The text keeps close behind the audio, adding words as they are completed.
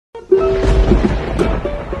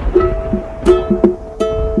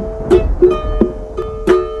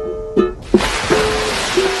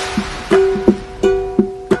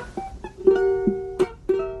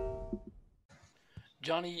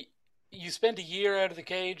a year out of the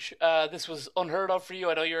cage. This was unheard of for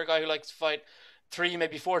you. I know you're a guy who likes to fight 3,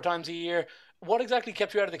 maybe 4 times a year. What exactly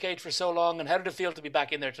kept you out of the cage for so long, and how did it feel to be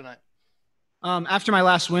back in there tonight? After my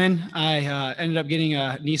last win, I ended up getting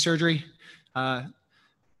a knee surgery.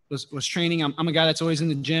 Was training. I'm a guy that's always in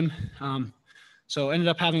the gym. So ended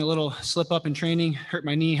up having a little slip up in training, hurt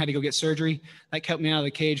my knee, had to go get surgery. That kept me out of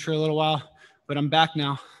the cage for a little while, but I'm back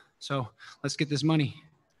now. So let's get this money.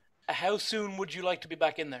 How soon would you like to be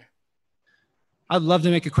back in there? I'd love to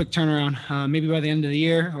make a quick turnaround, maybe by the end of the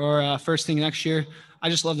year or first thing next year. I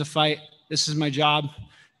just love to fight. This is my job.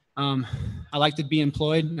 I like to be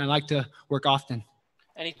employed, and I like to work often.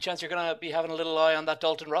 Any chance you're going to be having a little eye on that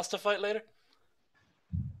Dalton Rasta fight later?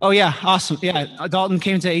 Oh yeah, awesome. Yeah, Dalton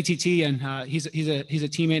came to ATT, and he's a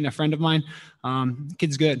teammate and a friend of mine.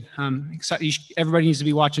 Kid's good. Everybody needs to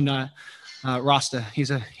be watching Rasta. He's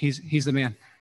the man.